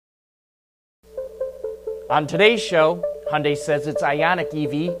On today's show, Hyundai says its Ioniq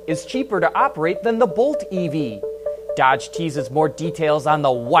EV is cheaper to operate than the Bolt EV. Dodge teases more details on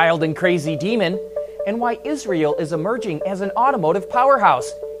the wild and crazy Demon, and why Israel is emerging as an automotive powerhouse.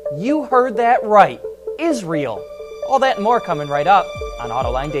 You heard that right, Israel. All that and more coming right up on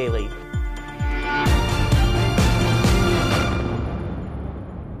Autoline Daily.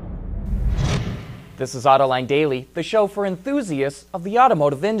 This is Autoline Daily, the show for enthusiasts of the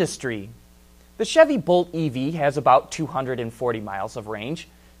automotive industry. The Chevy Bolt EV has about 240 miles of range.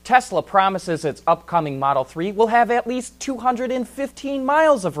 Tesla promises its upcoming Model 3 will have at least 215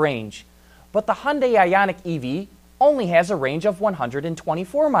 miles of range. But the Hyundai Ioniq EV only has a range of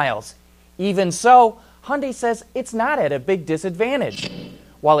 124 miles. Even so, Hyundai says it's not at a big disadvantage.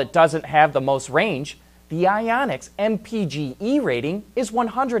 While it doesn't have the most range, the Ioniq's MPGe rating is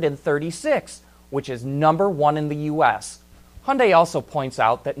 136, which is number one in the U.S. Hyundai also points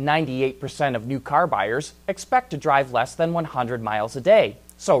out that 98% of new car buyers expect to drive less than 100 miles a day,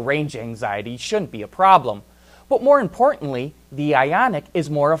 so range anxiety shouldn't be a problem. But more importantly, the Ioniq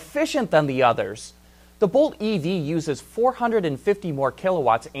is more efficient than the others. The Bolt EV uses 450 more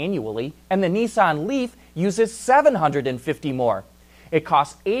kilowatts annually, and the Nissan Leaf uses 750 more. It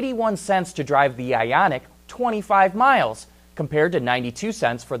costs 81 cents to drive the Ioniq 25 miles, compared to 92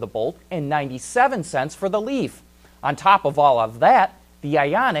 cents for the Bolt and 97 cents for the Leaf. On top of all of that, the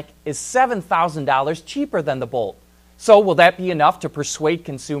Ioniq is $7,000 cheaper than the Bolt. So will that be enough to persuade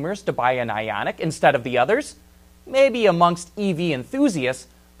consumers to buy an Ioniq instead of the others? Maybe amongst EV enthusiasts,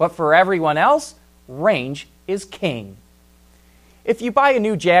 but for everyone else, range is king. If you buy a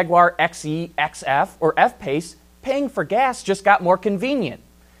new Jaguar XE, XF, or F-Pace, paying for gas just got more convenient.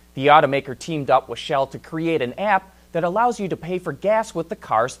 The automaker teamed up with Shell to create an app that allows you to pay for gas with the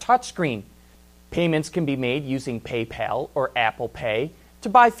car's touchscreen. Payments can be made using PayPal or Apple Pay to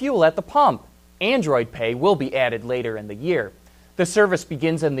buy fuel at the pump. Android Pay will be added later in the year. The service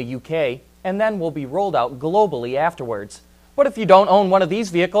begins in the UK and then will be rolled out globally afterwards. But if you don't own one of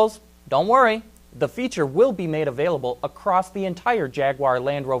these vehicles, don't worry. The feature will be made available across the entire Jaguar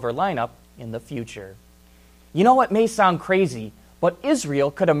Land Rover lineup in the future. You know, it may sound crazy, but Israel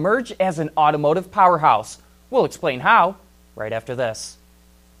could emerge as an automotive powerhouse. We'll explain how right after this.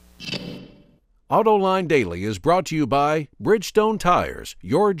 Autoline Daily is brought to you by Bridgestone Tires,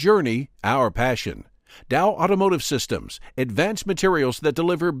 your journey, our passion. Dow Automotive Systems, advanced materials that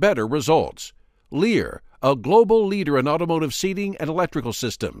deliver better results. Lear, a global leader in automotive seating and electrical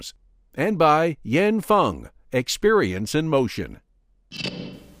systems. And by Yanfeng, experience in motion.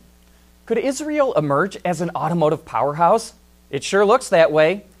 Could Israel emerge as an automotive powerhouse? It sure looks that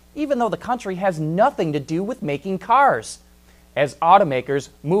way, even though the country has nothing to do with making cars. As automakers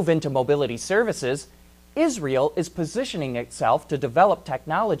move into mobility services, Israel is positioning itself to develop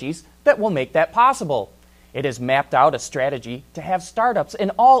technologies that will make that possible. It has mapped out a strategy to have startups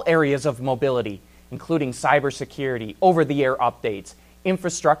in all areas of mobility, including cybersecurity, over-the-air updates,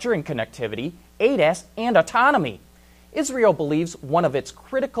 infrastructure and connectivity, ADAS, and autonomy. Israel believes one of its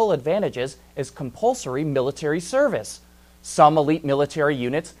critical advantages is compulsory military service. Some elite military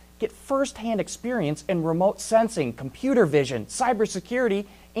units get first-hand experience in remote sensing, computer vision, cybersecurity,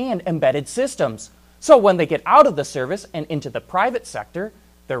 and embedded systems. So when they get out of the service and into the private sector,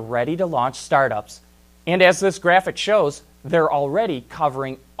 they're ready to launch startups. And as this graphic shows, they're already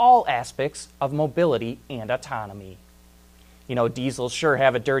covering all aspects of mobility and autonomy. You know, diesels sure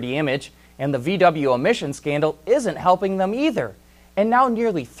have a dirty image, and the VW emission scandal isn't helping them either. And now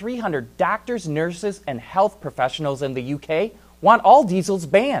nearly 300 doctors, nurses, and health professionals in the UK want all diesels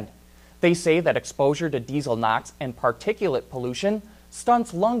banned. They say that exposure to diesel NOx and particulate pollution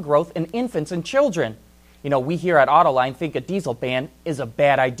stunts lung growth in infants and children. You know, we here at Autoline think a diesel ban is a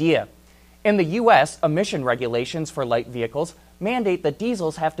bad idea. In the U.S., emission regulations for light vehicles mandate that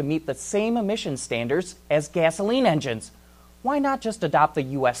diesels have to meet the same emission standards as gasoline engines. Why not just adopt the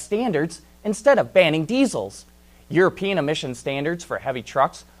U.S. standards instead of banning diesels? European emission standards for heavy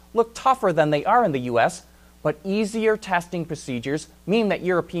trucks look tougher than they are in the U.S., but easier testing procedures mean that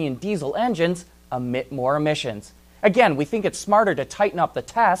European diesel engines emit more emissions. Again, we think it's smarter to tighten up the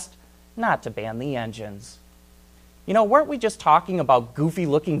test, not to ban the engines. You know, weren't we just talking about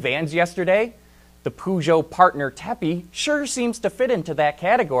goofy-looking vans yesterday? The Peugeot Partner Tepi sure seems to fit into that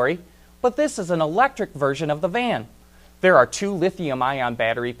category, but this is an electric version of the van. There are two lithium-ion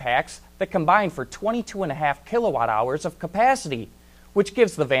battery packs that combine for 22.5 kilowatt-hours of capacity, which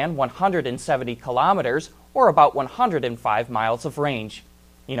gives the van 170 kilometers or about 105 miles of range.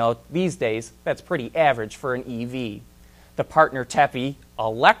 You know, these days, that's pretty average for an EV. The Partner Tepi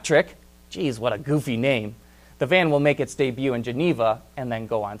Electric, geez, what a goofy name. The van will make its debut in Geneva and then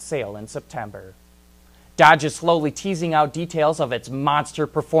go on sale in September. Dodge is slowly teasing out details of its monster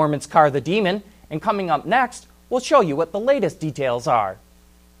performance car, the Demon, and coming up next, we'll show you what the latest details are.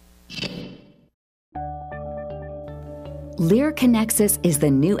 Lear Connexus is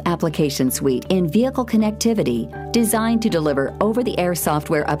the new application suite in vehicle connectivity designed to deliver over-the-air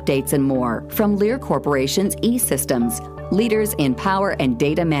software updates and more from Lear Corporation's E-Systems, leaders in power and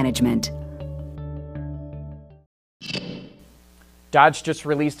data management. Dodge just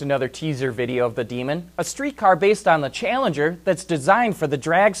released another teaser video of the Demon, a street car based on the Challenger that's designed for the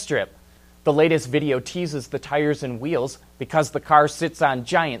drag strip. The latest video teases the tires and wheels because the car sits on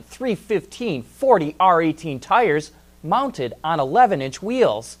giant 315/40 R18 tires mounted on 11-inch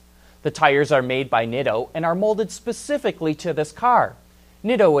wheels. The tires are made by Nitto and are molded specifically to this car.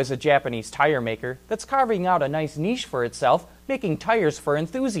 Nitto is a Japanese tire maker that's carving out a nice niche for itself, making tires for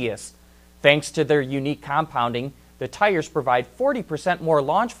enthusiasts. Thanks to their unique compounding, the tires provide 40% more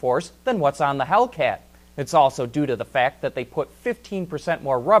launch force than what's on the Hellcat. It's also due to the fact that they put 15%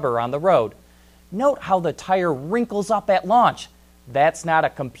 more rubber on the road. Note how the tire wrinkles up at launch. That's not a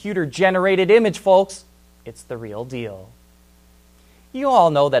computer-generated image, folks. It's the real deal. You all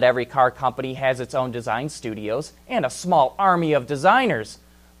know that every car company has its own design studios and a small army of designers.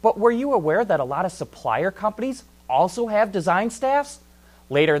 But were you aware that a lot of supplier companies also have design staffs?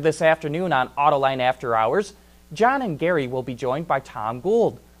 Later this afternoon on Autoline After Hours, John and Gary will be joined by Tom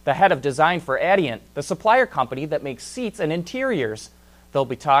Gould, the head of design for Adient, the supplier company that makes seats and interiors. They'll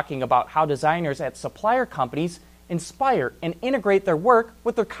be talking about how designers at supplier companies inspire and integrate their work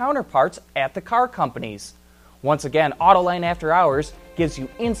with their counterparts at the car companies. Once again, Autoline After Hours gives you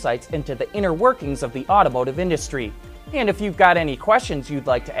insights into the inner workings of the automotive industry. And if you've got any questions you'd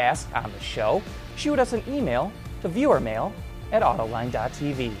like to ask on the show, shoot us an email to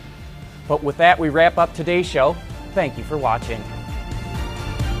viewermail@autoline.tv. But with that, we wrap up today's show. Thank you for watching.